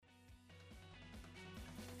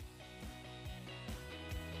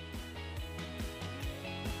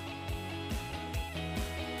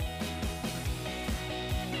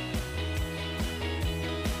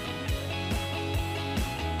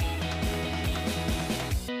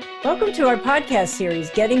Welcome to our podcast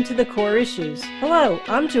series, Getting to the Core Issues. Hello,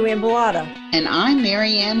 I'm Joanne Bellata. And I'm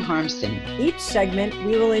Marianne Harmston. Each segment,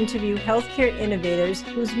 we will interview healthcare innovators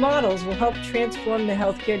whose models will help transform the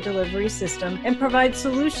healthcare delivery system and provide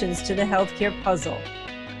solutions to the healthcare puzzle.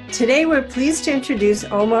 Today, we're pleased to introduce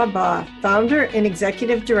Omar Ba, founder and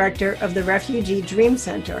executive director of the Refugee Dream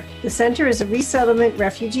Center. The center is a resettlement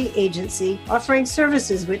refugee agency offering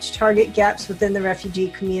services which target gaps within the refugee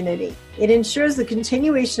community. It ensures the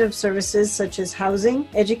continuation of services such as housing,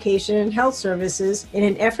 education, and health services in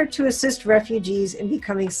an effort to assist refugees in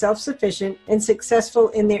becoming self-sufficient and successful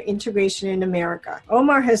in their integration in America.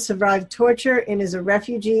 Omar has survived torture and is a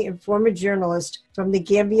refugee and former journalist from the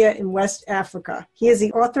Gambia in West Africa. He is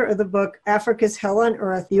the author of the book, Africa's Hell on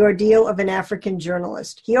Earth, The Ordeal of an African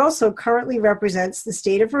Journalist. He also currently represents the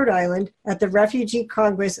state of Rhode Island at the Refugee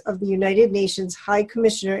Congress of the United Nations High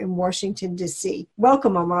Commissioner in Washington, D.C.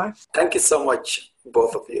 Welcome, Omar. Thank you so much,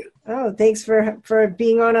 both of you. Oh, thanks for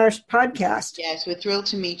being on our podcast. Yes, we're thrilled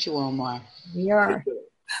to meet you, Omar. We are.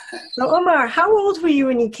 So, Omar, how old were you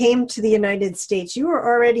when you came to the United States? You were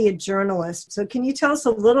already a journalist. So can you tell us a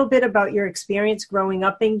little bit about your experience growing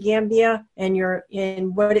up in Gambia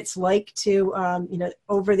and what it's like to,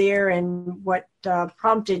 over there, and what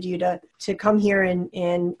prompted you to come here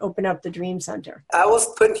and open up the Dream Center? I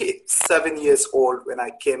was 27 years old when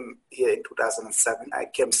I came here in 2007. I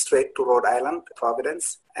came straight to Rhode Island,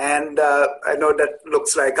 Providence. And I know that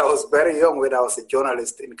looks like I was very young when I was a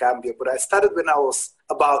journalist in Gambia, but I started when I was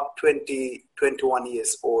about 21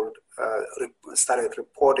 years old, started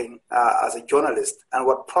reporting as a journalist. And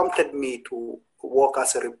what prompted me to work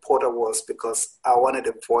as a reporter was because I wanted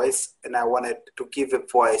a voice, and I wanted to give a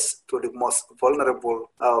voice to the most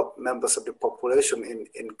vulnerable members of the population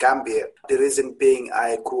in Gambia. The reason being,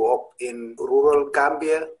 I grew up in rural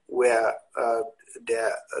Gambia where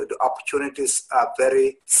the opportunities are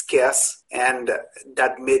very scarce, and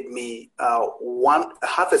that made me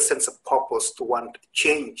have a sense of purpose to want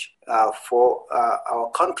change for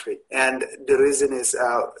our country. And the reason is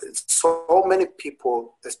so many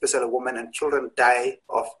people, especially women and children, die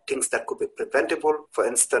of things that could be preventable. For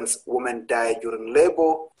instance, women die during labor,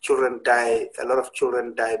 a lot of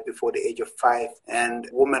children die before the age of 5, and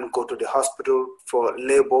women go to the hospital for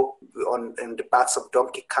labor in the backs of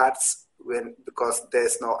donkey carts, because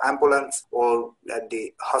there's no ambulance, or at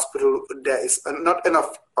the hospital there is not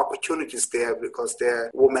enough opportunities there because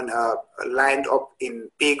women are lined up in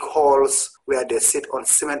big halls where they sit on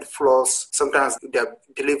cement floors. Sometimes they're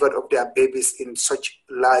delivered of their babies in such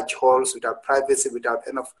large halls without privacy, without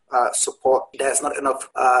enough support. There's not enough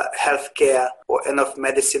health care or enough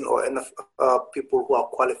medicine or enough people who are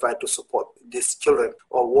qualified to support these children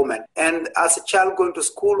or women. And as a child going to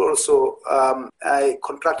school also, I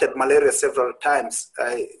contracted malaria several times.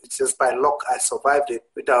 Just by luck, I survived it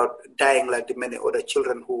without dying like the many other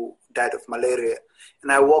children who died of malaria.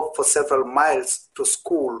 And I walked for several miles to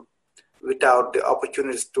school without the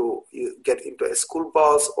opportunities to get into a school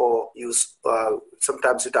bus, or use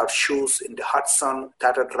sometimes without shoes in the hot sun,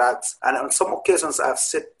 tattered rags. And on some occasions, I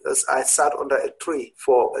sat under a tree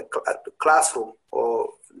for a classroom, or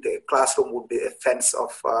the classroom would be a fence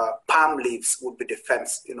of palm leaves would be the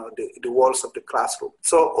fence, the walls of the classroom.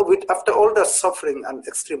 So after all that suffering and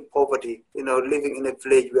extreme poverty, living in a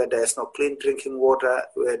village where there's no clean drinking water,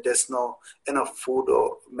 where there's no enough food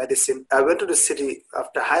or medicine, I went to the city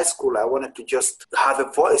after high school. I wanted to just have a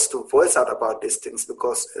voice to voice out about these things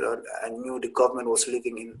because I knew the government was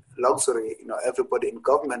living in luxury. Everybody in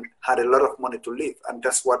government had a lot of money to live, and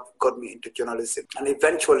that's what got me into journalism. And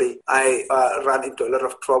eventually, I ran into a lot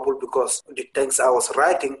of trouble because the things I was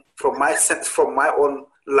writing from my own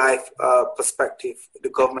life perspective, the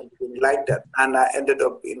government didn't like that, and I ended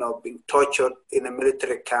up being tortured in a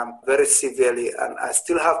military camp very severely, and I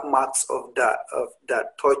still have marks of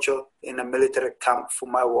that torture in a military camp for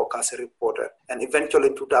my work as a reporter. And eventually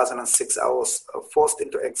in 2006, I was forced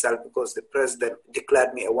into exile because the president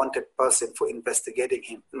declared me a wanted person for investigating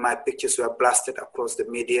him. My pictures were blasted across the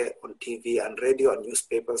media, on TV and radio and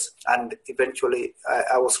newspapers. And eventually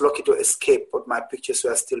I was lucky to escape, but my pictures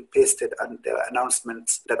were still pasted and there were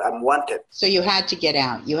announcements that I'm wanted. So you had to get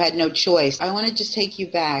out. You had no choice. I want to just take you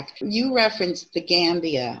back. You referenced the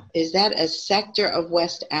Gambia. Is that a sector of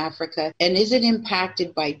West Africa? And is it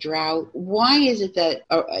impacted by drought drought. Why is it that,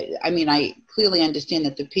 I clearly understand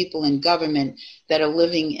that the people in government that are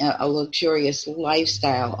living a luxurious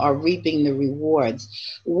lifestyle are reaping the rewards.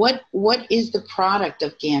 What is the product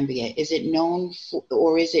of Gambia? Is it known for,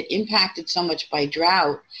 or is it impacted so much by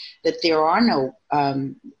drought that there are no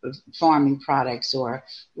farming products, or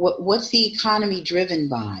what's the economy driven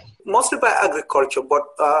by? Mostly by agriculture, but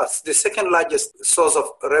the second largest source of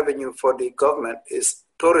revenue for the government is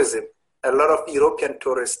tourism. A lot of European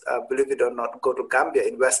tourists, believe it or not, go to Gambia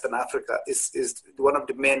in Western Africa. Is one of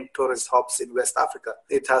the main tourist hubs in West Africa.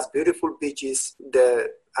 It has beautiful beaches.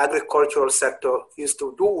 The agricultural sector used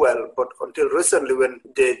to do well, but until recently, when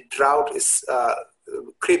the drought is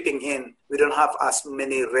creeping in, we don't have as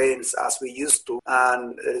many rains as we used to,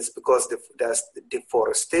 and it's because there's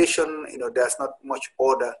deforestation. There's not much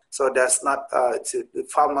order, so there's not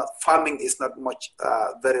farming is not much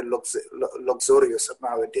very luxurious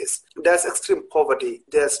nowadays. There's extreme poverty.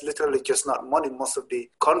 There's literally just not money. Most of the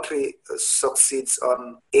country succeeds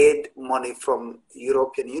on aid money from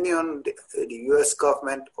European Union, the U.S.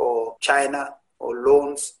 government, or China, or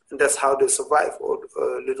loans. And that's how they survive, or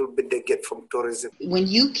a little bit they get from tourism. When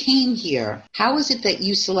you came here, how is it that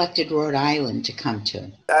you selected Rhode Island to come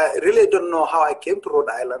to? I really don't know how I came to Rhode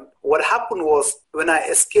Island. What happened was, when I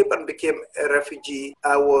escaped and became a refugee,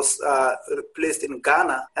 I was placed in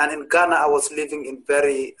Ghana. And in Ghana, I was living in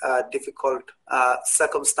very difficult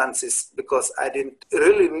circumstances because I didn't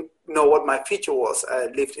really know what my future was. I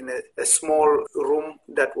lived in a small room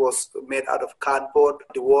that was made out of cardboard.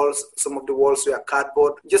 Some of the walls were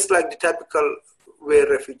cardboard, just like the typical way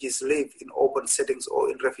refugees live in urban settings or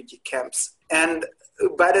in refugee camps. And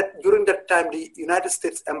during that time, the United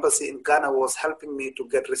States Embassy in Ghana was helping me to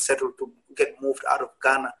get resettled, to get moved out of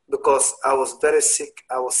Ghana, because I was very sick,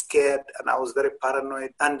 I was scared, and I was very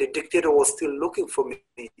paranoid. And the dictator was still looking for me.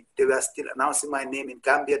 They were still announcing my name in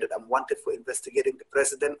Gambia, that I'm wanted for investigating the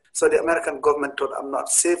president. So the American government thought I'm not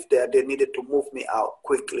safe there. They needed to move me out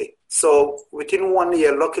quickly. So within 1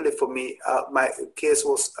 year, luckily for me, my case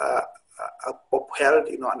was upheld,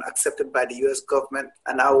 and accepted by the U.S. government,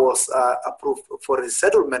 and I was approved for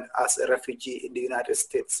resettlement as a refugee in the United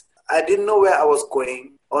States. I didn't know where I was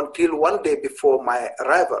going until one day before my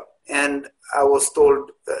arrival, and I was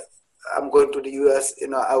told I'm going to the U.S.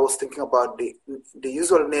 I was thinking about the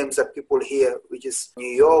usual names that people hear, which is New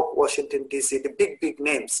York, Washington, D.C., the big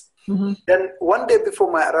names. Mm-hmm. Then one day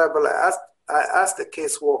before my arrival, I asked a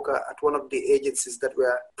caseworker at one of the agencies that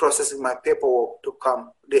were processing my paperwork to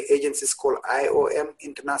come. The agency is called IOM,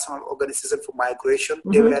 International Organization for Migration.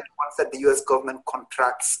 Mm-hmm. They were the ones that the U.S. government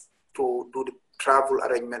contracts to do the travel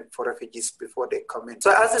arrangement for refugees before they come in. So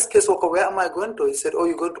I asked this caseworker, where am I going to? He said,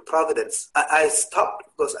 you're going to Providence. I stopped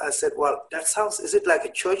because I said, well, is it like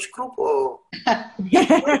a church group or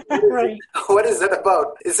right. What is that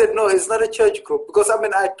about? He said, no, it's not a church group. Because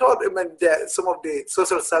I thought some of the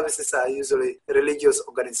social services are usually religious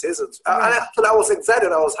organizations. Right. I was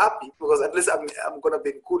excited. I was happy because at least I'm going to be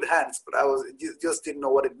in good hands. But I just didn't know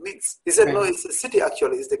what it means. He said, no, it's a city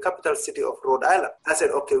actually. It's the capital city of Rhode Island. I said,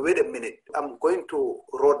 okay, wait a minute. I'm going to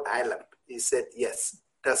Rhode Island. He said, yes.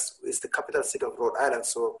 It's the capital city of Rhode Island,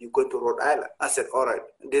 so you're going to Rhode Island. I said, all right,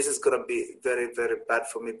 this is going to be very, very bad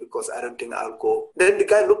for me because I don't think I'll go. Then the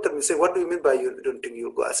guy looked at me and said, what do you mean by you don't think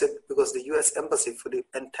you'll go? I said, because the U.S. Embassy for the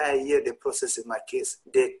entire year they processing my case,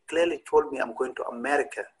 they clearly told me I'm going to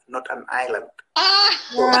America, not an island.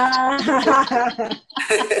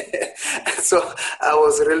 So I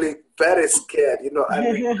was really very scared,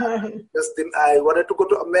 I wanted to go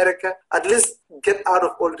to America, at least get out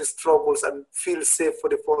of all these troubles and feel safe for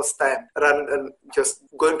the first time, rather than just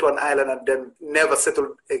going to an island and then never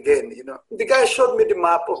settle again, The guy showed me the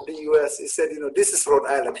map of the U.S. He said, this is Rhode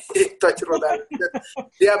Island. He touched Rhode Island.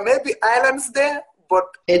 There may be islands there, but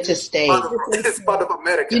it's a state. It's part of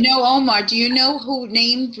America. Omar, do you know who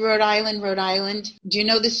named Rhode Island Rhode Island? Do you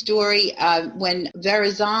know the story when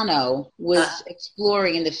Verrazano was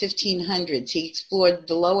exploring in the 1500s? He explored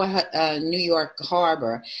the lower New York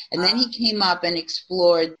harbor, and then he came up and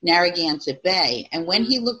explored Narragansett Bay. And when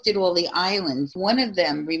he looked at all the islands, one of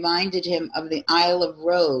them reminded him of the Isle of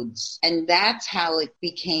Rhodes, and that's how it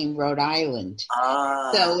became Rhode Island.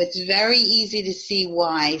 So it's very easy to see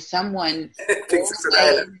why someone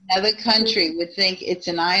another country would think it's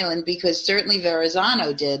an island, because certainly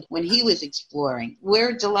Verrazano did when he was exploring.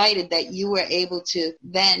 We're delighted that you were able to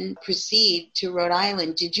then proceed to Rhode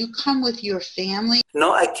Island. Did you come with your family?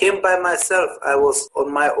 No, I came by myself. I was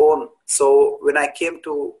on my own. So when I came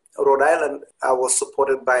to Rhode Island, I was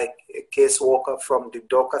supported by a caseworker from the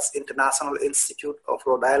Dorcas International Institute of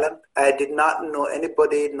Rhode Island. I did not know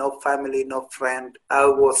anybody, no family, no friend. I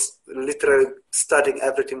was literally starting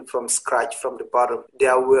everything from scratch, from the bottom.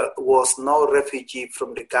 There was no refugee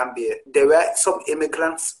from the Gambia. There were some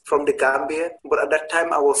immigrants from the Gambia, but at that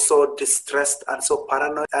time I was so distressed and so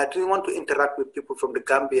paranoid. I didn't want to interact with people from the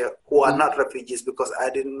Gambia who are not refugees because I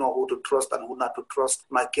didn't know who to trust and who not to trust.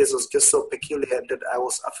 My case was just so peculiar that I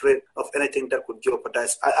was afraid of anything that could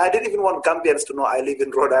jeopardize. I didn't even want Gambians to know I live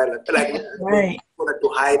in Rhode Island. Right. I wanted to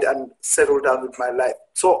hide and settle down with my life.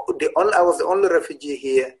 So I was the only refugee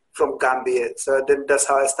here from Gambia. So then that's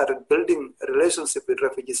how I started building a relationship with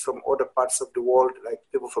refugees from other parts of the world, like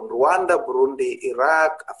people from Rwanda, Burundi,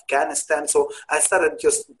 Iraq, Afghanistan. So I started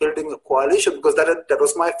just building a coalition because that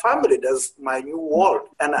was my family. That's my new world.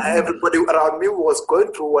 And everybody around me was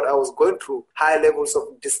going through what I was going through, high levels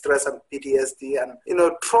of distress and PTSD and,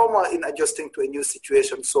 trauma in adjusting to a new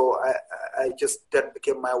situation. So that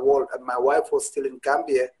became my world. And my wife was still in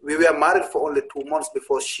Gambia. We were married for only 2 months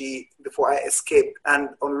before I escaped. And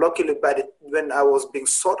luckily, when I was being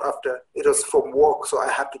sought after, it was from work, so I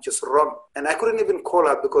had to just run. And I couldn't even call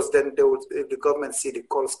her because then if the government see the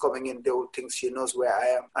calls coming in, they would think she knows where I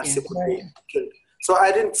am and she could be killed. So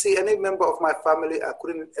I didn't see any member of my family. I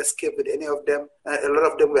couldn't escape with any of them. A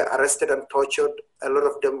lot of them were arrested and tortured. A lot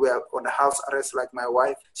of them were on a house arrest, like my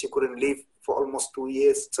wife. She couldn't leave for almost 2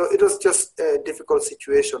 years. So it was just a difficult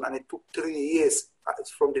situation. And it took 3 years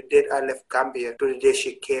from the date I left Gambia to the day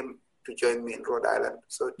she came to join me in Rhode Island.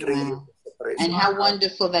 So 3 years separation. And how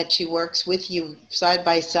wonderful that she works with you side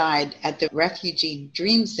by side at the Refugee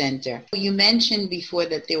Dream Center. You mentioned before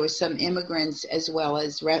that there were some immigrants as well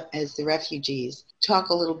as the refugees. Talk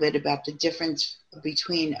a little bit about the difference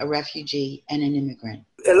between a refugee and an immigrant.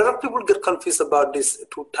 A lot of people get confused about these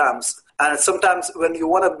two terms. And sometimes when you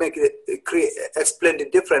want to explain the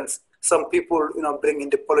difference, some people, bring in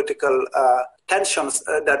the political tensions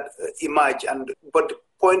that emerge. But the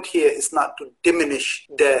point here is not to diminish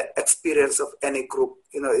the experience of any group.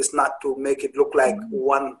 It's not to make it look like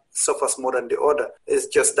one suffers more than the other. It's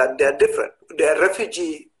just that they're different. The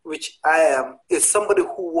refugee, which I am, is somebody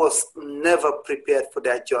who was never prepared for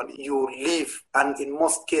their journey. You leave, and in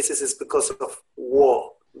most cases it's because of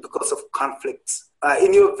war, because of conflicts.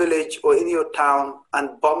 In your village or in your town,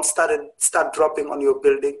 and bombs start dropping on your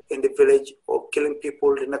building in the village or killing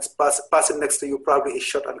people. The next person next to you probably is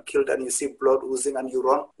shot and killed, and you see blood oozing and you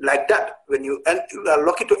run. Like that, when you are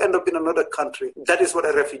lucky to end up in another country, that is what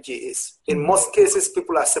a refugee is. In most cases,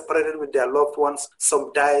 people are separated with their loved ones.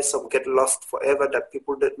 Some die, some get lost forever, that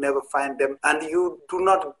people that never find them. And you do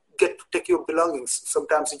not get to take your belongings.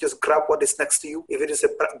 Sometimes you just grab what is next to you. If it is a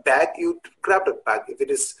bag, you grab that bag. If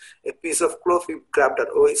it is a piece of cloth, you grab that.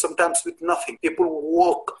 Or sometimes with nothing. People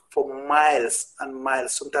walk for miles and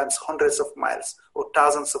miles, sometimes hundreds of miles or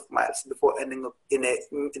thousands of miles before ending up in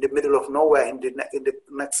the middle of nowhere in the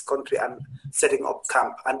next country and setting up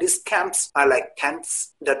camp. And these camps are like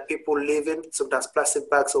tents that people live in, sometimes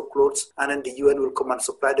plastic bags or clothes, and then the UN will come and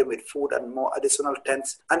supply them with food and more additional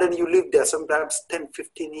tents. And then you live there, sometimes 10,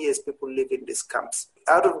 15 years people live in these camps.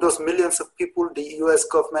 Out of those millions of people, the US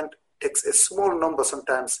government takes a small number,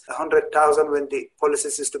 sometimes 100,000 when the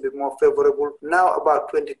policies used to be more favorable. Now about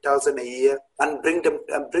 20,000 a year, and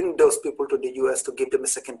bring those people to the US to give them a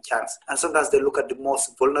second chance. And sometimes they look at the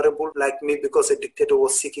most vulnerable, like me, because a dictator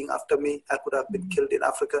was seeking after me. I could have been killed in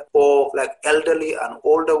Africa, or like elderly and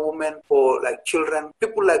older women, or like children,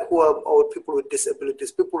 people or people with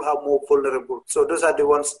disabilities, people who are more vulnerable. So those are the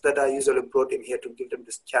ones that are usually brought in here to give them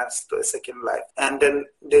this chance to a second life. And then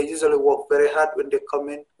they usually work very hard when they come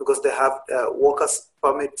in because they have workers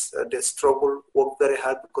permits. They struggle, work very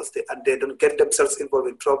hard because they don't get themselves involved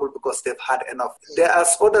in trouble because they've had enough. There are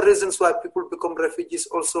other reasons why people become refugees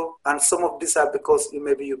also, and some of these are because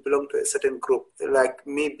maybe you belong to a certain group. Like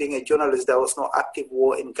me being a journalist, there was no active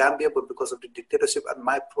war in Gambia, but because of the dictatorship and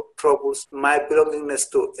my troubles, my belongingness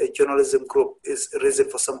to a journalism group is a reason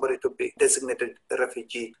for somebody to be designated a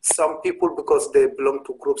refugee. Some people, because they belong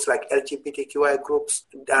to groups like LGBTQI groups,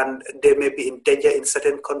 and they may be in danger in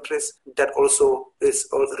certain countries, that also is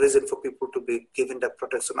a reason for people to be given that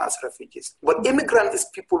protection as refugees. But immigrant is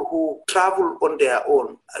people who travel on their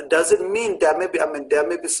own. Doesn't mean there may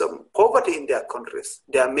be some poverty in their countries.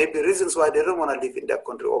 There may be reasons why they don't want to live in their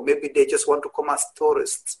country, or maybe they just want to come as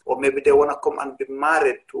tourists, or maybe they want to come and be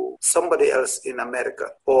married to somebody else in America,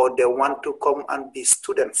 or they want to come and be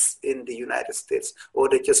students in the United States, or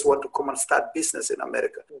they just want to come and start business in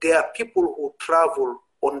America. There are people who travel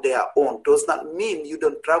on their own. Does not mean you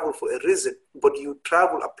don't travel for a reason, but you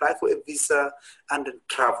travel, apply for a visa, and then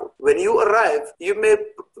travel. When you arrive, you may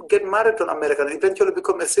get married to an American and eventually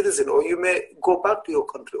become a citizen, or you may go back to your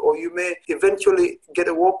country, or you may eventually get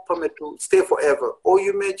a work permit to stay forever, or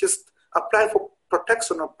you may just apply for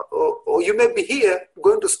protection, or you may be here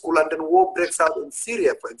going to school and then war breaks out in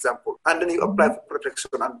Syria, for example, and then you apply for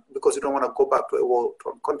protection because you don't want to go back to a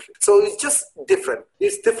war-torn country. So it's just different.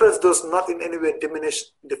 This difference does not in any way diminish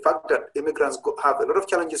the fact that immigrants have a lot of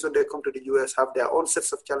challenges when they come to the U.S., have their own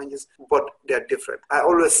sets of challenges, but they're different. I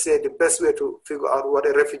always say the best way to figure out what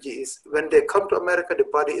a refugee is, when they come to America, the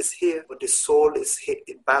body is here, but the soul is here,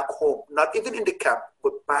 back home, not even in the camp,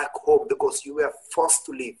 but back home, because you were forced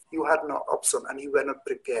to leave. You had no option and you were not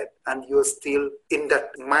prepared. And you're still in that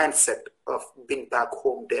mindset of being back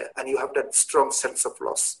home there. And you have that strong sense of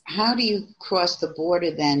loss. How do you cross the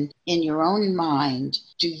border then? In your own mind,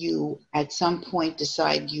 do you at some point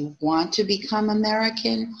decide you want to become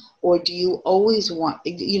American? Or do you always want,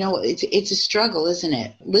 it's a struggle, isn't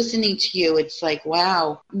it? Listening to you, it's like,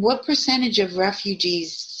 wow, what percentage of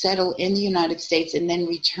refugees settle in the United States and then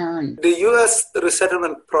return? The U.S.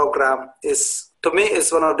 resettlement program is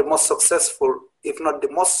one of the most successful, if not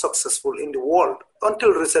the most successful in the world.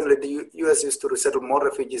 Until recently, the U.S. used to resettle more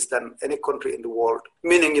refugees than any country in the world,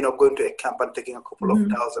 meaning, going to a camp and taking a couple of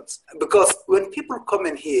thousands. Because when people come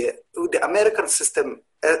in here, the American system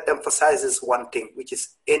emphasizes one thing, which is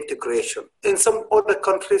integration. In some other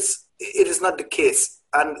countries, it is not the case.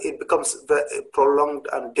 And it becomes very prolonged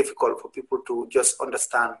and difficult for people to just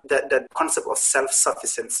understand that concept of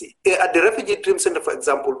self-sufficiency. At the Refugee Dream Center, for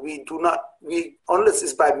example, unless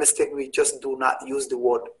it's by mistake, we just do not use the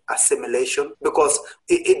word assimilation, because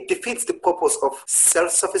it defeats the purpose of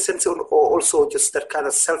self-sufficiency, or also just that kind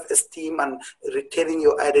of self-esteem and retaining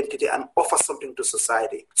your identity and offer something to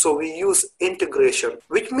society. So we use integration,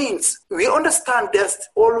 which means we understand there's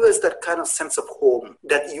always that kind of sense of home,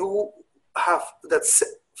 that you have that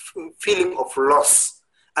feeling of loss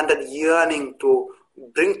and that yearning to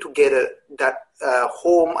bring together that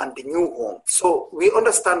home and the new home. So we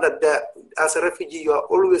understand that as a refugee, you are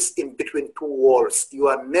always in between two worlds. You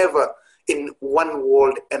are never in one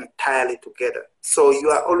world entirely together. So you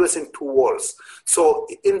are always in two worlds. So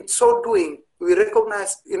in so doing, we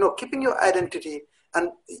recognize, keeping your identity and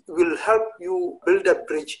will help you build a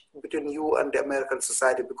bridge between you and the American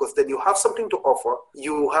society, because then you have something to offer.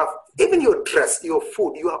 You have even your dress, your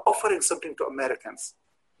food, you are offering something to Americans.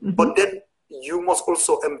 Mm-hmm. But then you must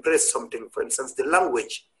also embrace something, for instance, the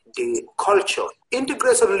language, the culture.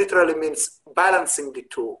 Integration literally means balancing the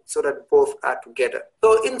two so that both are together.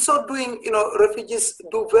 So in so doing, refugees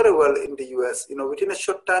do very well in the US. Within a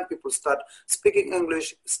short time, people start speaking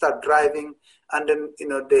English, start driving, and then,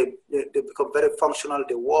 they become very functional.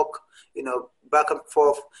 They walk, back and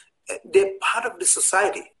forth. They're part of the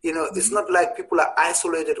society. It's not like people are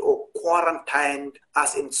isolated or quarantined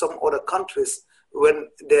as in some other countries when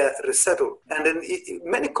they're resettled. And then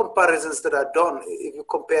many comparisons that are done, if you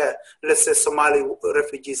compare, let's say, Somali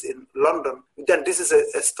refugees in London, then this is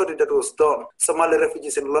a study that was done, Somali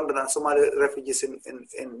refugees in London and Somali refugees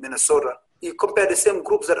in Minnesota. You compare the same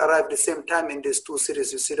groups that arrived at the same time in these two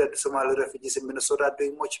cities, you see that the Somali refugees in Minnesota are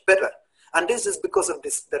doing much better. And this is because of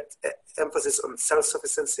that emphasis on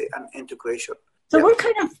self-sufficiency and integration. So what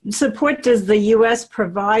kind of support does the U.S.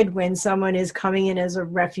 provide when someone is coming in as a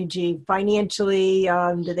refugee? Financially,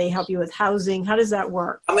 do they help you with housing? How does that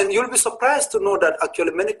work? You'll be surprised to know that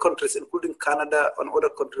actually many countries, including Canada and other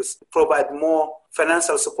countries, provide more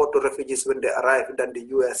financial support to refugees when they arrive than the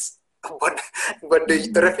U.S. But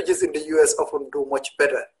the refugees in the U.S. often do much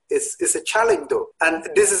better. It's a challenge, though. And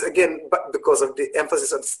this is, again, because of the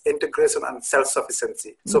emphasis on integration and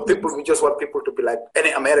self-sufficiency. So we just want people to be like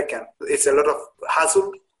any American. It's a lot of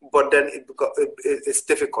hassle, but then it's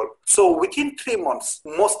difficult. So within 3 months,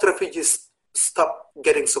 most refugees stop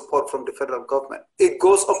getting support from the federal government. It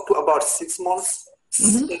goes up to about 6 months.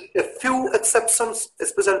 Mm-hmm. A few exceptions,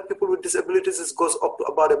 especially people with disabilities, it goes up to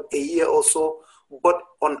about a year or so. But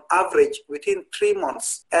on average, within 3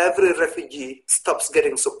 months, every refugee stops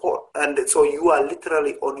getting support. And so you are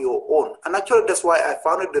literally on your own. And actually, that's why I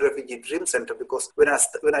founded the Refugee Dream Center, because when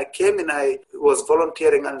I came in, I was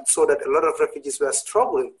volunteering and saw that a lot of refugees were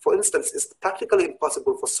struggling. For instance, it's practically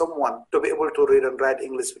impossible for someone to be able to read and write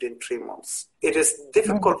English within 3 months. It is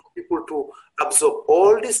difficult for people to absorb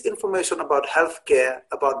all this information about healthcare,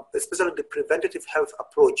 about especially the preventative health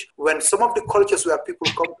approach. When some of the cultures where people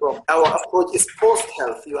come from, our approach is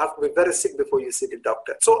post-health. You have to be very sick before you see the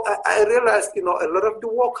doctor. So I realized, a lot of the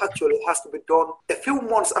work actually has to be done a few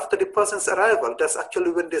months after the person's arrival. That's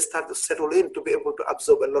actually when they start to settle in to be able to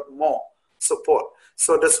absorb a lot more support.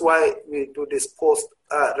 So that's why we do this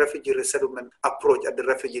post-refugee resettlement approach at the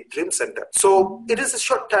Refugee Dream Center. So it is a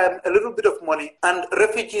short time, a little bit of money, and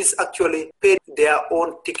refugees actually pay their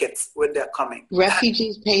own tickets when they're coming.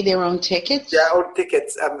 Refugees pay their own tickets? Their own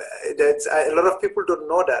tickets. A lot of people don't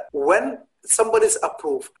know that. When somebody's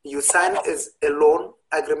approved, you sign as a loan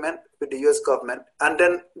agreement with the US government, and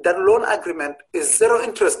then that loan agreement is zero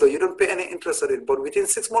interest, though you don't pay any interest on it, but within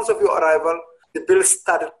 6 months of your arrival, the bills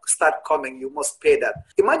start coming, you must pay that.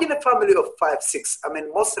 Imagine a family of 5, 6. I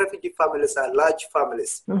mean, most refugee families are large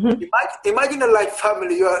families. Mm-hmm. Imagine a large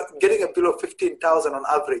family, you are getting a bill of 15,000 on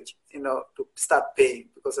average, to start paying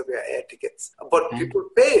because of your air tickets. But people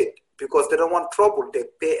pay it because they don't want trouble. They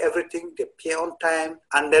pay everything, they pay on time,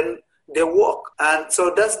 and then they work. And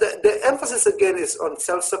so that's the emphasis again is on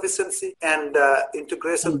self-sufficiency and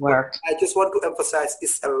integration. Work. I just want to emphasize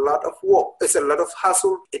it's a lot of work. It's a lot of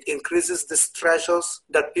hassle. It increases the stressors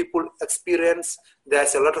that people experience.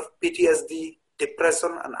 There's a lot of PTSD,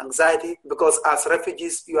 depression and anxiety, because as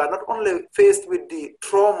refugees, you are not only faced with the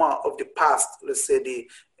trauma of the past, let's say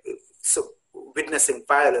witnessing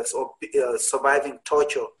violence or surviving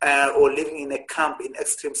torture or living in a camp in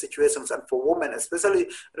extreme situations. And for women, especially,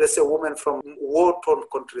 let's say women from war-torn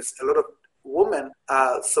countries, a lot of women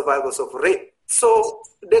are survivors of rape. So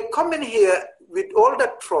they come in here with all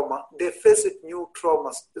that trauma, they face with new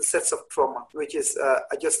traumas, sets of trauma, which is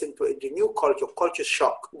adjusting to the new culture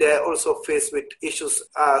shock. They're also faced with issues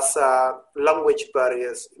as language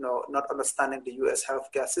barriers, not understanding the U.S.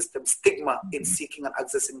 healthcare system, stigma in seeking and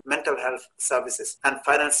accessing mental health services, and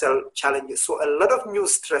financial challenges. So a lot of new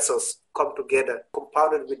stressors come together,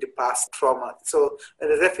 compounded with the past trauma. So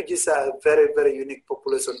the refugees are a very, very unique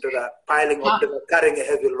population that are piling up, that are carrying a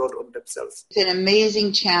heavy load on themselves. It's an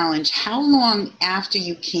amazing challenge. How long after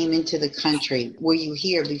you came into the country were you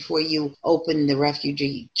here before you opened the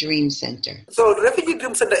Refugee Dream Center? So the Refugee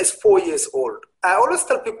Dream Center is 4 years old. I always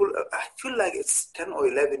tell people, I feel like it's 10 or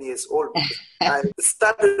 11 years old. I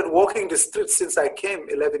started walking the streets since I came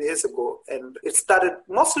 11 years ago. And it started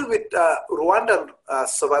mostly with Rwandan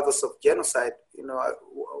survivors of genocide. I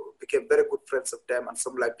became very good friends of them, and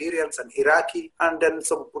some Liberians and Iraqi, and then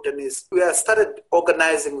some Bhutanese. We started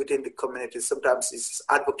organizing within the community. Sometimes it's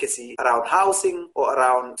advocacy around housing or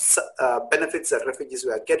around benefits that refugees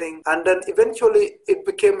were getting. And then eventually it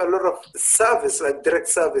became a lot of service, like direct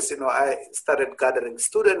service. I started gathering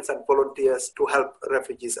students and volunteers to help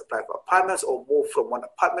refugees apply for apartments or move from one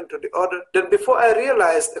apartment to the other. Then before I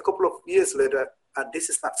realized, a couple of years later, and this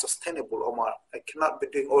is not sustainable, Omar. I cannot be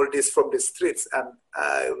doing all this from the streets, and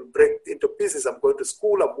I will break into pieces. I'm going to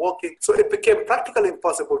school, I'm working. So it became practically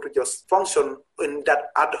impossible to just function in that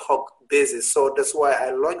ad hoc basis. So that's why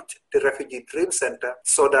I launched the Refugee Dream Center,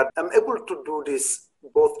 so that I'm able to do this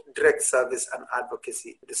both direct service and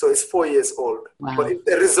advocacy. So it's 4 years old. Wow. But it's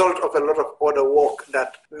a result of a lot of other work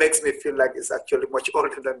that makes me feel like it's actually much older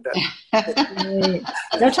than that.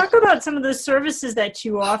 Now talk about some of the services that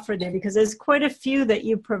you offer there, because there's quite a few that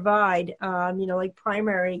you provide, like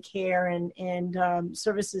primary care and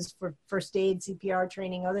services for first aid, CPR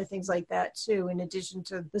training, other things like that too, in addition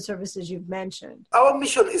to the services you've mentioned. Our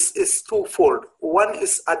mission is twofold. One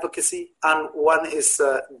is advocacy and one is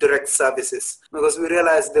direct services, because we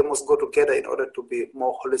realize they must go together in order to be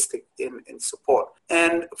more holistic in support.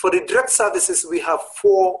 And for the direct services, we have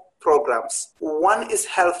 4 programs. One is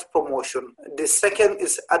health promotion. The second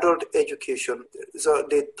is adult education. So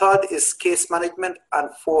the third is case management, and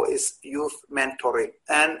 4 is youth mentoring.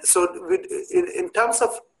 And so in terms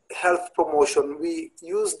of health promotion, we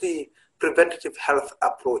use the preventative health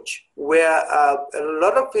approach, where a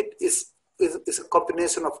lot of it is a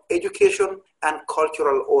combination of education and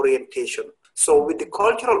cultural orientation. So with the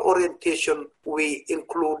cultural orientation, we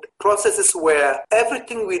include processes where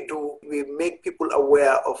everything we do, we make people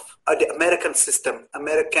aware of the American system,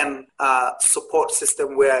 American support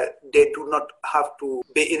system, where they do not have to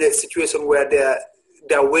be in a situation where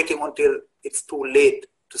they're waiting until it's too late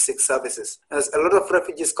to seek services. As a lot of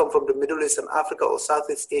refugees come from the Middle East and Africa or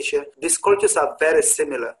Southeast Asia, these cultures are very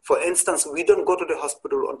similar. For instance, we don't go to the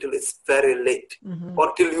hospital until it's very late,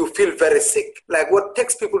 until you feel very sick. Like what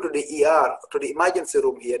takes people to the ER, to the emergency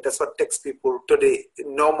room here, that's what takes people to the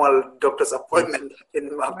normal doctor's appointment in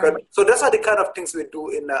America. Right. So those are the kind of things we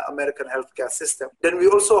do in the American healthcare system. Then we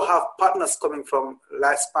also have partners coming from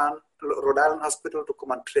Lifespan, Rhode Island Hospital, to come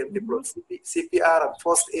and train people on CPR and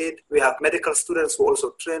first aid. We have medical students who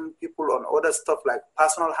also train people on other stuff like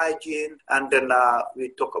personal hygiene. And then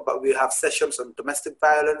we have sessions on domestic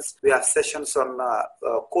violence. We have sessions on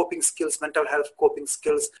coping skills, mental health coping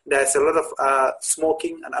skills. There's a lot of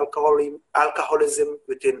smoking and alcoholism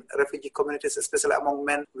within refugee communities, especially among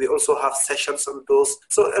men. We also have sessions on those.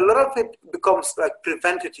 So a lot of it becomes like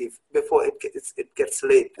preventative before it gets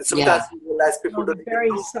late. And sometimes you realize people don't very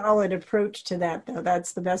solid mindset approach to that, though.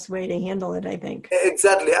 That's the best way to handle it, I think.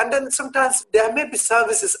 Exactly. And then sometimes there may be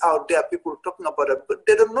services out there, people talking about it, but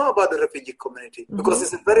they don't know about the refugee community because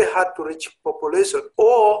it's a very hard to reach population,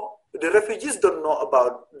 or the refugees don't know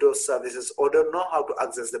about those services or don't know how to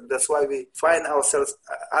access them. That's why we find ourselves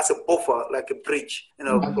as a buffer, like a bridge,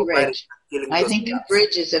 a bridge. I think a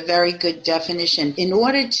bridge is a very good definition. In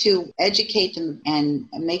order to educate them and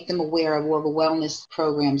make them aware of all the wellness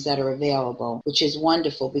programs that are available, which is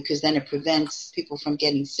wonderful because then it prevents people from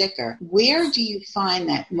getting sicker. Where do you find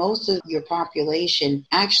that most of your population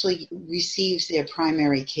actually receives their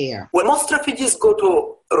primary care? Well, most refugees go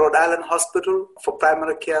to Rhode Island Hospital for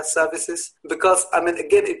primary care services because,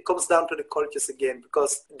 again, it comes down to the cultures again,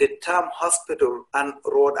 because the term hospital and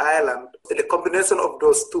Rhode Island, the combination of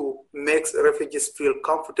those two makes refugees feel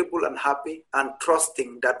comfortable and happy and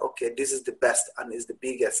trusting that, okay, this is the best and is the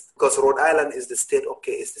biggest, because Rhode Island is the state,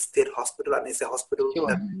 it's the state hospital and it's a hospital.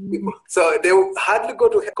 Sure. People. So they hardly go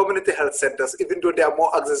to community health centers, even though they are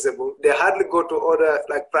more accessible. They hardly go to other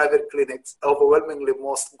private clinics. Overwhelmingly,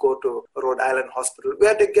 most go to Rhode Island Hospital,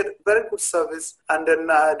 where they get very good service. And then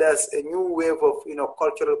there's a new wave of,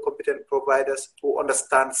 cultural competent providers who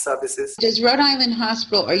understand services. Does Rhode Island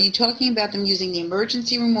Hospital, are you talking about them using the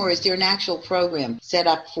emergency room, or is there an actual program set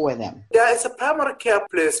up for them? There is a primary care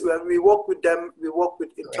place where we work with them. We work with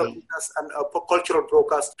interpreters and cultural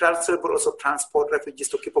brokers, but also transport refugees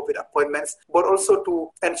to keep up with appointments, but also to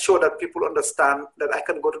ensure that people understand that I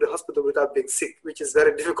can go to the hospital without being sick, which is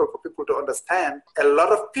very difficult for people to understand. A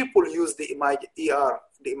lot of people use the ER,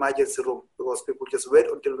 the emergency room, because people just wait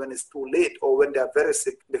until when it's too late or when they are very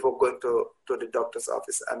sick before going to the doctor's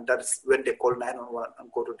office, and that's when they call 911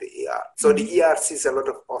 and go to the ER. So the ER sees a lot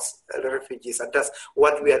of us refugees, and that's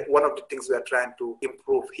one of the things we are trying to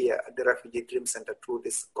improve here at the Refugee Dream Center through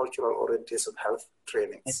this cultural orientation health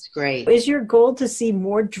trainings. That's great. Is your goal to see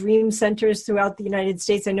more dream centers throughout the United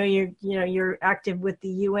States? I know you're active with the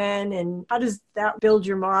UN, and how does that build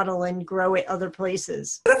your model and grow it other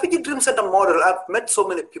places? The Refugee Dream Center model, I've met so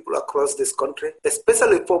many people across this country,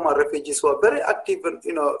 especially former refugees who are very active and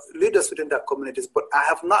leaders within their communities, but I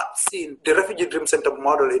have not seen the Refugee Dream Center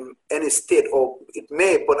model in any state, or it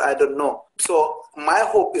may, but I don't know. So my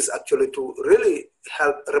hope is actually to really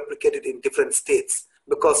help replicate it in different states,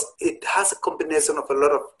 because it has a combination of a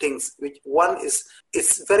lot of things, which one is,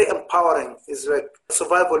 it's very empowering. It's like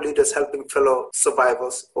survival leaders helping fellow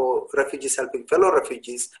survivors, or refugees helping fellow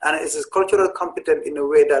refugees. And it's cultural competent in a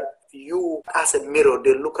way that you, as a mirror,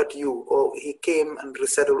 they look at you, or he came and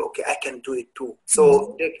resettled, okay, I can do it too.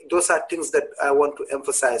 So those are things that I want to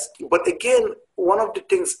emphasize. But again, one of the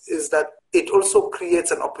things is that it also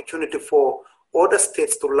creates an opportunity for other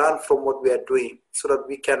states to learn from what we are doing, so that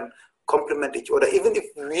we can complement each other. Even if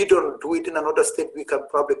we don't do it in another state, we can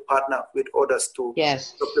probably partner with others to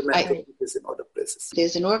supplement this in other places.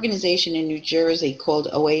 There's an organization in New Jersey called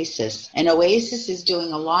Oasis, and Oasis is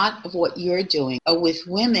doing a lot of what you're doing with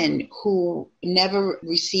women who never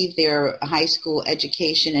received their high school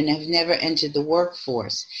education and have never entered the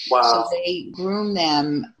workforce. Wow. So they groom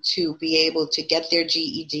them to be able to get their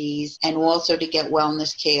GEDs and also to get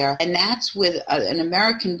wellness care. And that's with an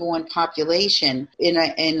American-born population in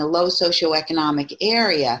a low socioeconomic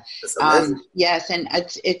area. Yes, and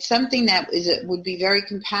it's something that would be very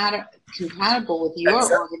compatible with your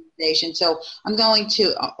organization. So I'm going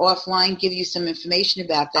to offline give you some information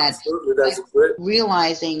about that. Absolutely, that's great.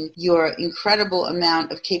 Realizing your incredible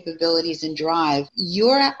amount of capabilities and drive,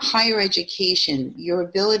 your higher education, your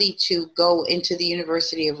ability to go into the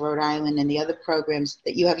University of Rhode Island and the other programs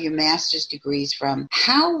that you have your master's degrees from,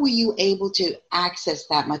 how were you able to access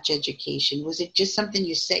that much education? Was it just something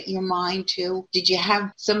you set your mind to? Did you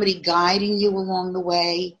have somebody guiding you along the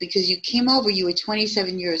way? Because you came over, you were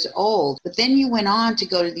 27 years old, but then you went on to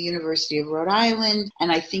go to the University of Rhode Island,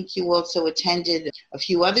 and I think you also attended a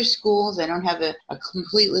few other schools. I don't have a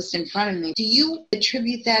complete list in front of me. Do you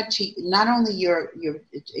attribute that to not only your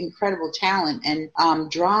incredible talent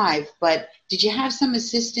and drive, but did you have some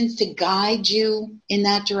assistance to guide you in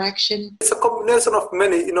that direction? It's a combination of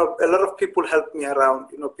many. A lot of people help me around.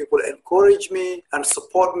 People encourage me and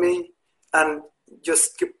support me and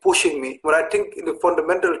just keep pushing me. But I think the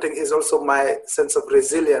fundamental thing is also my sense of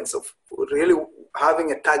resilience, of really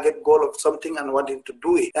having a target goal of something and wanting to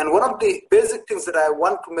do it. And one of the basic things that I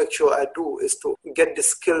want to make sure I do is to get the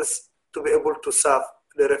skills to be able to serve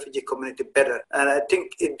the refugee community better. And I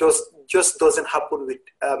think it just doesn't happen with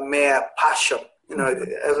mere passion. A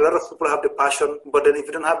lot of people have the passion, but then if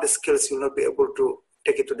you don't have the skills, you'll not be able to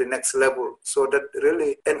take it to the next level. So that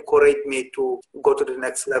really encouraged me to go to the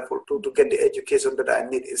next level, to get the education that I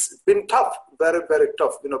need. It's been tough, very, very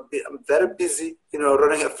tough. I'm very busy,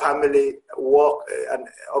 running a family, work, and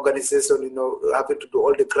organization, having to do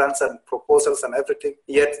all the grants and proposals and everything,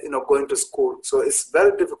 yet, going to school. So it's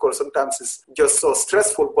very difficult. Sometimes it's just so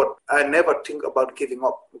stressful, but I never think about giving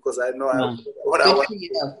up because I know what I want.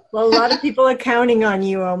 Well, a lot of people are counting on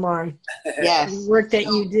you, Omar. Yes. The work that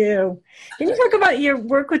you do. Can you talk about your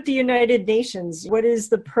work with the United Nations? What is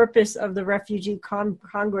the purpose of the Refugee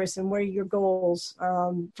Congress and what are your goals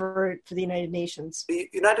for the United Nations? The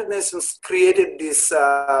United Nations created this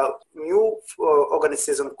new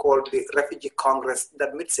organization called the Refugee Congress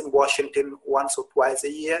that meets in Washington once or twice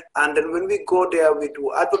a year. And then when we go there, we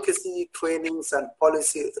do advocacy trainings and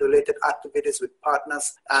policy-related activities with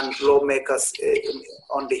partners and lawmakers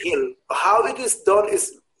on the Hill. How it is done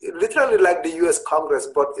is literally like the U.S. Congress,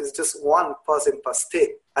 but it's just one person per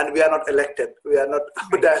state. And we are not elected. We are not,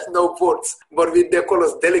 there's no votes, but they call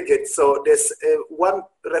us delegates. So there's one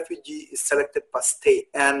refugee is selected per state.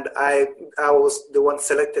 And I was the one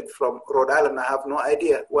selected from Rhode Island. I have no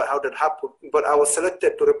idea how that happened, but I was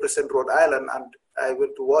selected to represent Rhode Island, and I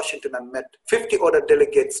went to Washington and met 50 other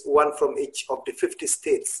delegates, one from each of the 50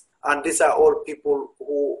 states. And these are all people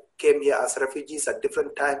who came here as refugees at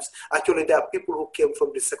different times. Actually, there are people who came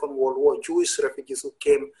from the Second World War, Jewish refugees who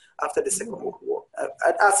came after the Second World War,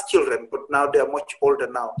 as children, but now they are much older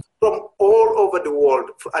now, from all over the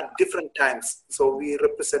world at different times. So we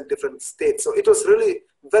represent different states. So it was really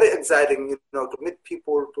very exciting, to meet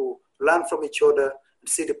people, to learn from each other,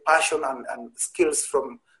 to see the passion and skills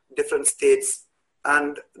from different states.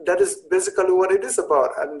 And that is basically what it is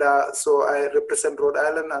about. And so I represent Rhode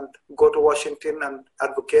Island and go to Washington and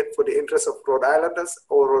advocate for the interests of Rhode Islanders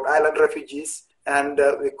or Rhode Island refugees. And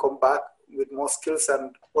we come back with more skills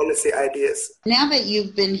and policy ideas. Now that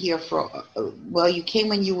you've been here you came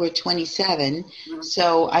when you were 27. Mm-hmm.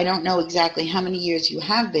 So I don't know exactly how many years you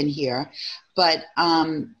have been here, but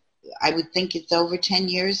I would think it's over 10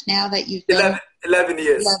 years now that you've been 11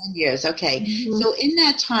 years. 11 years, okay. Mm-hmm. So in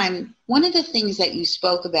that time, one of the things that you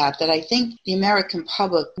spoke about that I think the American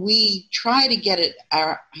public, we try to get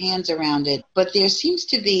our hands around it, but there seems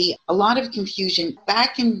to be a lot of confusion.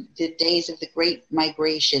 Back in the days of the great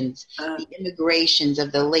migrations, the immigrations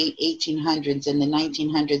of the late 1800s and the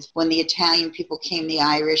 1900s, when the Italian people came, the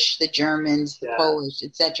Irish, the Germans, the Polish,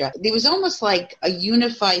 etc., there was almost like a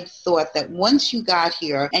unified thought that once you got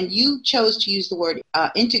here, and you chose to use the word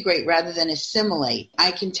integrate rather than assimilate,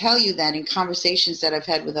 I can tell you that in conversations that I've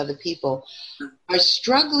had with other people, are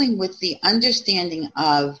struggling with the understanding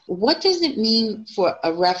of what does it mean for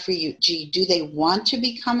a refugee? Do they want to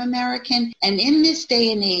become American? And in this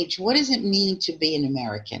day and age, what does it mean to be an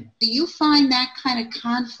American? Do you find that kind of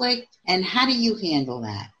conflict, and how do you handle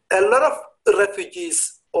that? A lot of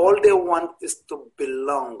refugees, all they want is to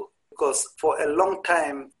belong, because for a long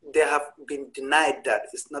time they have been denied that.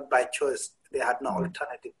 It's not by choice. They had no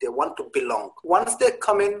alternative. They want to belong. Once they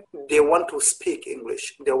come in, they want to speak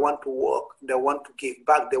English. They want to work. They want to give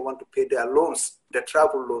back. They want to pay their loans, their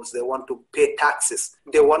travel loans. They want to pay taxes.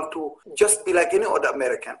 They want to just be like any other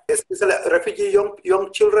American. Especially refugee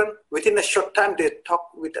young children, within a short time, they talk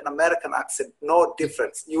with an American accent. No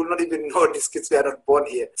difference. You will not even know these kids were not born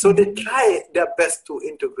here. So they try their best to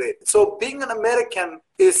integrate. So being an American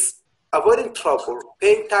is avoiding trouble,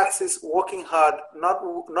 paying taxes, working hard,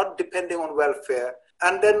 not depending on welfare.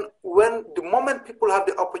 And then the moment people have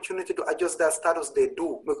the opportunity to adjust their status, they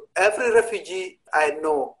do. Every refugee I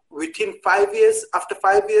know, within 5 years, after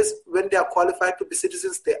 5 years, when they are qualified to be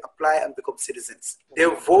citizens, they apply and become citizens. They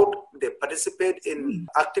vote, they participate in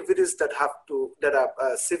activities that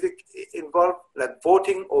are civic involved, like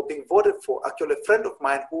voting or being voted for. Actually, a friend of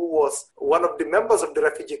mine who was one of the members of the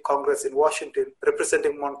Refugee Congress in Washington,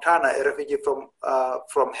 representing Montana, a refugee from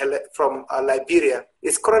Liberia,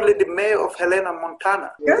 is currently the mayor of Helena,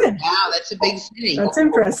 Montana. Good. Wow, that's a big city. That's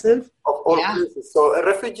impressive. Of all places. So a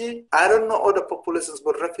refugee, I don't know other populations,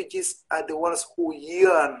 but refugees are the ones who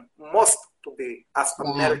yearn most to be as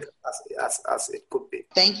American as it could be.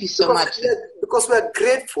 Thank you so much. Because we are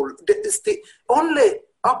grateful. It's the only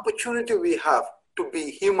opportunity we have to be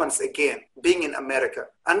humans again, being in America.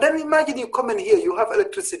 And then imagine you come in here, you have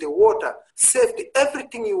electricity, water, safety,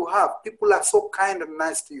 everything you have. People are so kind and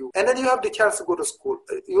nice to you. And then you have the chance to go to school.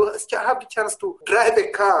 You have the chance to drive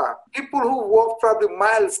a car. People who walk probably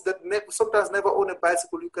miles that sometimes never own a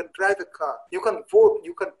bicycle, you can drive a car. You can vote,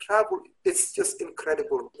 you can travel. It's just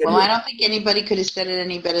incredible. Well, I don't think anybody could have said it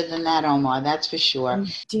any better than that, Omar. That's for sure.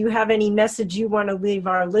 Do you have any message you want to leave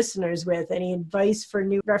our listeners with? Any advice for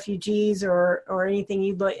new refugees or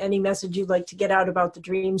anything any message you'd like to get out about the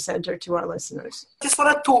Dream Center to our listeners? Just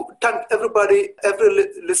wanted to thank everybody, every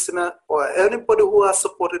listener, or anybody who has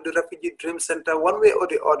supported the Refugee Dream Center one way or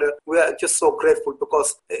the other. We are just so grateful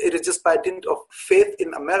because it is just by dint of faith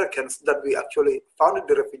in Americans that we actually founded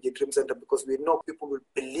the Refugee Dream Center, because we know people will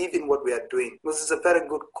believe in what we are doing. This is a very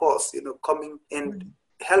good cause, coming and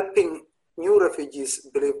helping new refugees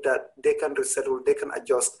believe that they can resettle, they can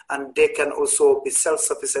adjust, and they can also be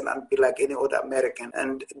self-sufficient and be like any other American.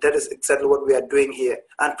 And that is exactly what we are doing here.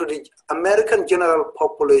 And to the American general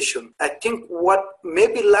population, I think what may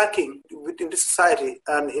be lacking within the society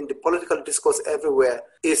and in the political discourse everywhere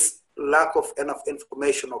is lack of enough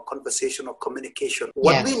information or conversation or communication.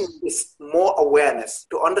 What we need is more awareness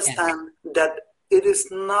to understand that it is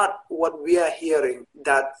not what we are hearing,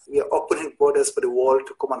 that we are opening borders for the world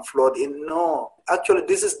to come and flood in. No, actually,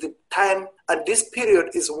 this is the time, and this period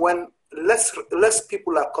is when less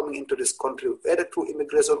people are coming into this country, either through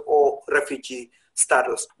immigration or refugee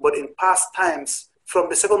status. But in past times, from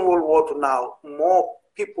the Second World War to now, more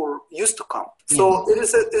people used to come. So it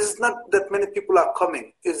is not that many people are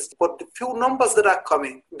coming. But the few numbers that are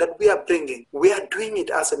coming, that we are bringing, we are doing it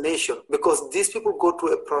as a nation, because these people go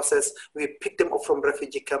through a process. We pick them up from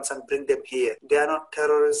refugee camps and bring them here. They are not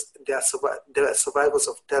terrorists. They are survivors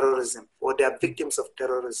of terrorism, or they are victims of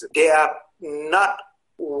terrorism. They are not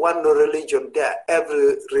one religion. They are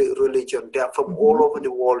every religion. They are from all over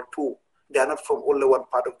the world too. They are not from only one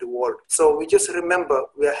part of the world. So we just remember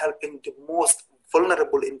we are helping the most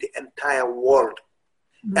vulnerable in the entire world.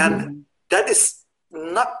 And that is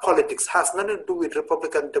not politics, has nothing to do with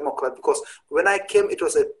Republican, Democrat, because when I came, it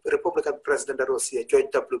was a Republican president that was here,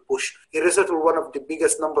 George W. Bush. He resettled one of the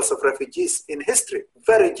biggest numbers of refugees in history.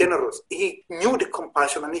 Very generous. He knew the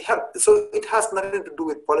compassion and he helped. So it has nothing to do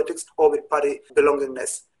with politics or with party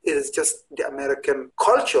belongingness. It is just the American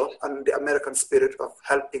culture and the American spirit of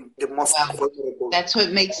helping the most vulnerable. That's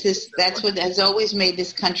what makes this, that's what has always made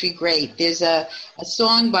this country great. There's a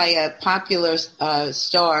song by a popular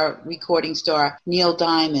recording star, Neil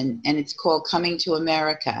Diamond, and it's called Coming to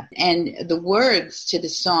America. And the words to the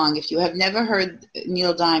song, if you have never heard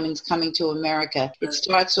Neil Diamond's Coming to America, it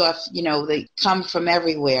starts off, they come from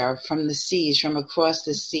everywhere, from the seas, from across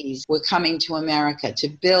the seas. We're coming to America to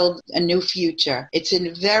build a new future. It's a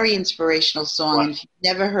very inspirational song. And if you've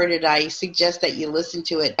never heard it, I suggest that you listen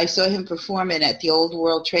to it. I saw him perform it at the Old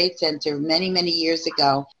World Trade Center many, many years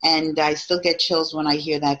ago, and I still get chills when I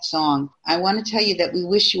hear that song. I want to tell you that we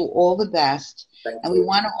wish you all the best. And we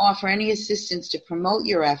want to offer any assistance to promote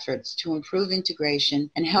your efforts to improve integration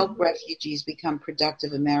and help refugees become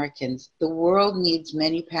productive Americans. The world needs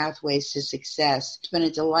many pathways to success. It's been a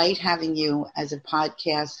delight having you as a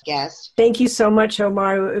podcast guest. Thank you so much,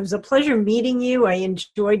 Omar. It was a pleasure meeting you. I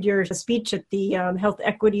enjoyed your speech at the Health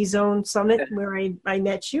Equity Zone Summit where I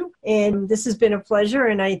met you. And this has been a pleasure,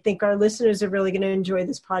 and I think our listeners are really going to enjoy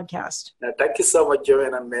this podcast. Thank you so much,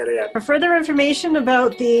 Joanne and Marianne. For further information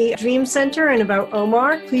about the Dream Center and about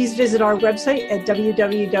Omar, please visit our website at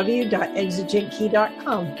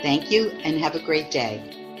www.exigentkey.com. Thank you, and have a great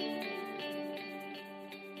day.